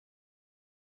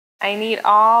I need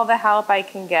all the help I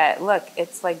can get. Look,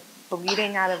 it's like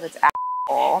bleeding out of its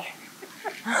asshole.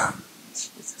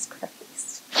 Jesus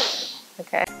Christ.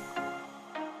 Okay.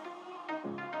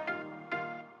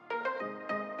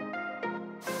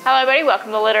 Hello everybody, welcome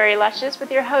to Literary Lushes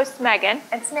with your host Megan.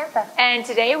 And Samantha. And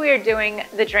today we are doing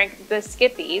the drink, the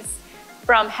Skippies,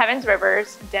 from Heaven's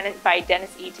Rivers by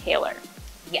Dennis E. Taylor.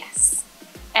 Yes.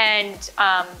 And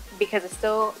because I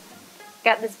still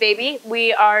got this baby,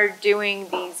 we are doing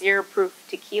the 0-proof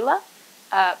tequila.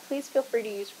 Please feel free to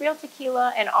use real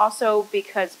tequila, and also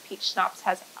because peach schnapps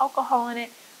has alcohol in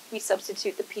it, we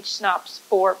substitute the peach schnapps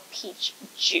for peach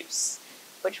juice,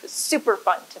 which was super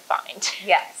fun to find.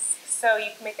 Yes. So you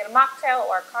can make it a mocktail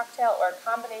or a cocktail or a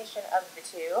combination of the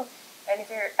two. And if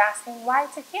you're asking why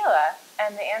tequila,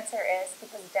 and the answer is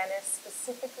because Dennis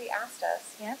specifically asked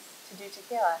us to do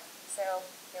tequila. So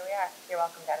here we are. You're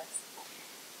welcome, Dennis.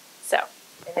 So,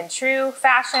 and in true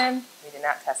fashion, we did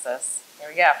not test this. Here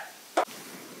we go.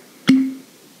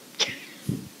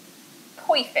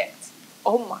 Perfect.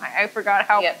 oh my, I forgot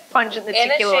how pungent the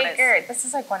tequila is. In a shaker, this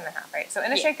is like 1.5, right? So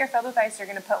in a shaker filled with ice, you're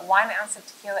going to put 1 ounce of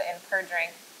tequila in per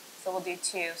drink. So we'll do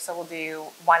 2. So we'll do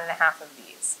 1.5 of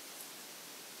these,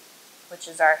 which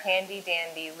is our handy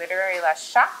dandy Literary Lush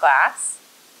shot glass,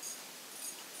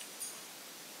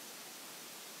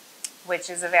 which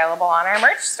is available on our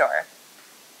merch store.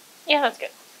 Yeah, that's good.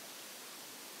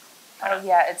 Oh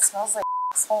yeah, it smells like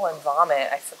asshole and vomit.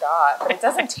 I forgot, but it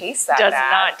doesn't taste that bad.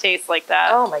 Does not taste like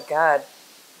that. Oh my god.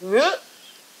 You're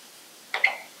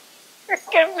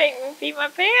gonna make me pee my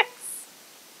pants.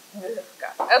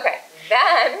 Okay,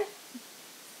 then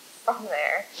from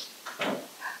there. Oh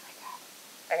my god.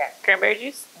 Okay. Cranberry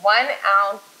juice?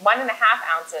 1.5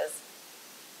 ounces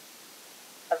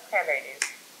of cranberry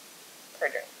juice per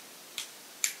drink.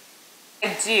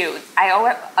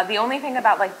 The only thing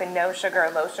about like the no sugar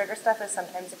or low sugar stuff is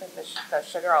sometimes you put the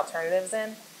sugar alternatives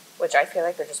in, which I feel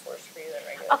like they're just worse for you than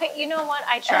regular. Okay, you know what?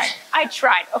 I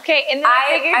tried. Okay, and then I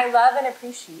figured I love and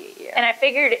appreciate you. And I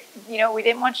figured, you know, we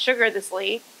didn't want sugar this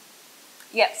late.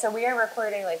 Yeah, so we are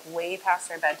recording like way past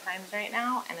our bedtimes right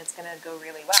now, and it's gonna go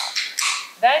really well.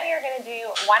 Then you're gonna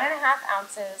do 1.5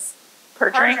 ounces per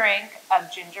drink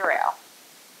of ginger ale.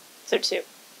 So 2.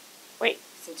 Wait.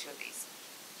 So 2 of these.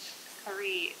 3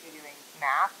 if you're doing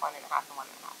math, 1.5 and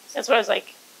 1.5. That's what I was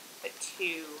like. But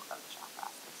 2 of the shot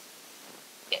glasses.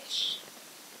 Ish.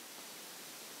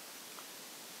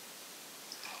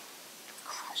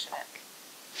 Crushing it.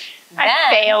 I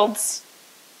failed.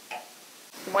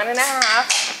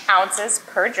 1.5 ounces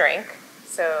per drink.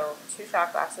 So 2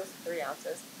 shot glasses, 3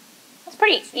 ounces. That's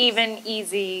pretty even,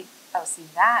 easy. Oh, see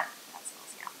that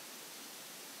smells yum.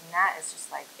 And that is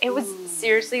just like, it was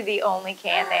seriously the only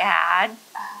can they had.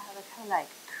 Look how like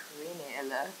creamy it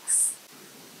looks.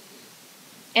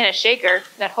 In a shaker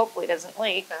that hopefully doesn't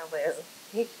leak. Hopefully doesn't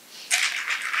leak.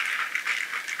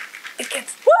 It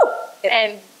gets, woo!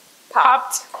 And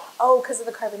popped. Oh, because of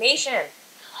the carbonation.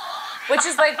 Which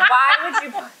is like, why would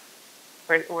you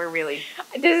put... We're really...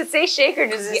 Does it say shake or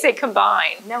does it say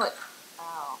combine? No, I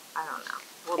don't know.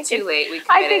 Well, too late. We committed.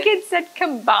 I think it said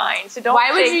combine, so don't.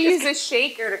 Why would you use a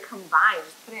shaker to combine?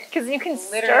 Just put it. Because you can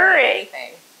stir it.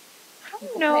 Anything. I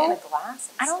don't know. Put it in a glass.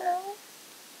 I don't know.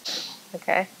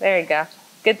 Okay, there you go.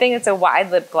 Good thing it's a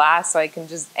wide lip glass, so I can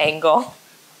just angle.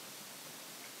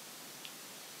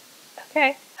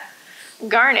 Okay.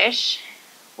 Garnish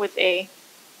with a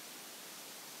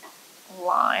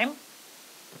lime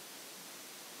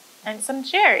and some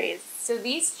cherries. So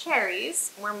these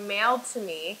cherries were mailed to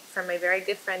me from my very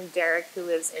good friend Derek, who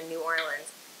lives in New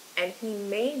Orleans, and he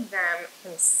made them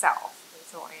himself. And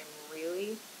so I am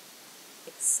really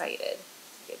excited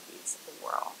to give these a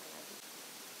whirl.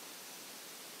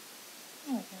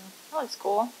 There we go. That looks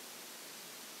cool.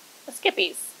 The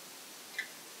Skippies.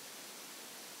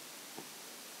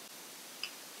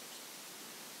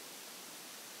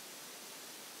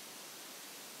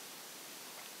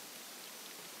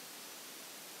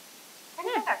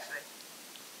 Actually,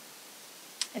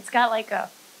 it's got like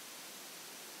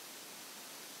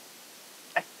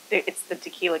it's the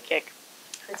tequila kick.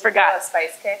 I forgot. A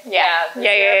spice kick. Yeah. The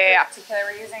tequila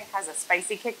we're using has a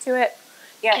spicy kick to it.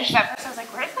 Yeah. At first I was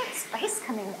like, where's that spice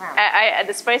coming from?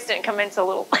 The spice didn't come in until a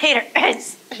little later.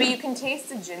 But you can taste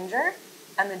the ginger,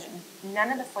 and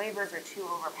none of the flavors are too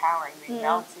overpowering. They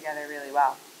meld together really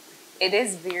well. It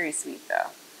is very sweet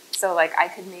though. So like I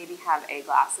could maybe have a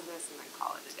glass of this and then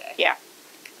call it a day. Yeah.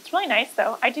 It's really nice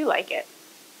though. I do like it.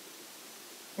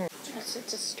 Just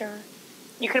to stir.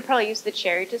 You could probably use the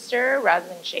cherry to stir rather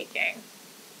than shaking.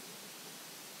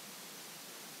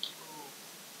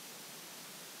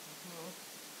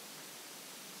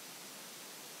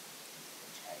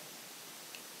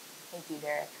 Thank you,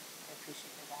 Derek. I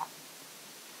appreciate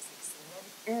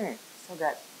that. So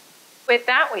good. With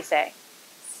that, we say,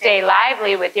 stay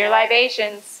lively with your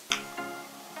libations.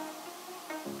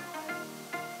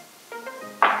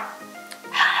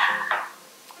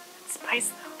 Spice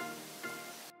though.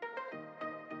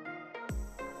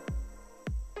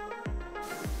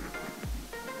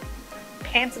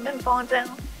 Pants have been falling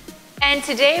down. And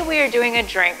today we are doing a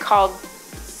drink called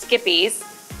Skippies.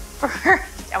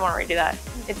 I want to redo that.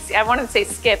 I wanted to say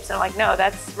Skips, and I'm like, no,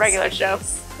 that's regular show.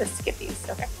 The Skippies,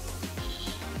 okay.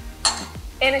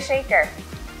 In a shaker,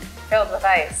 filled with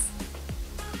ice.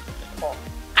 Cool.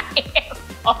 I am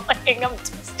falling, I'm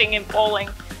twisting and pulling.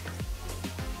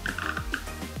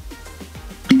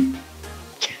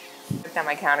 Look at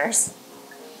my counters.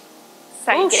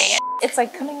 So you getting it? It's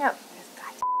like coming up.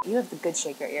 God, you have the good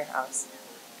shaker at your house.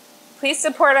 Please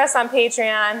support us on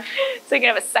Patreon. So you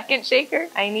can have a second shaker?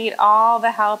 I need all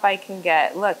the help I can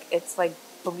get. Look, it's like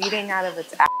bleeding out of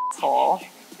its asshole.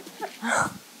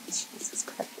 Jesus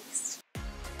Christ.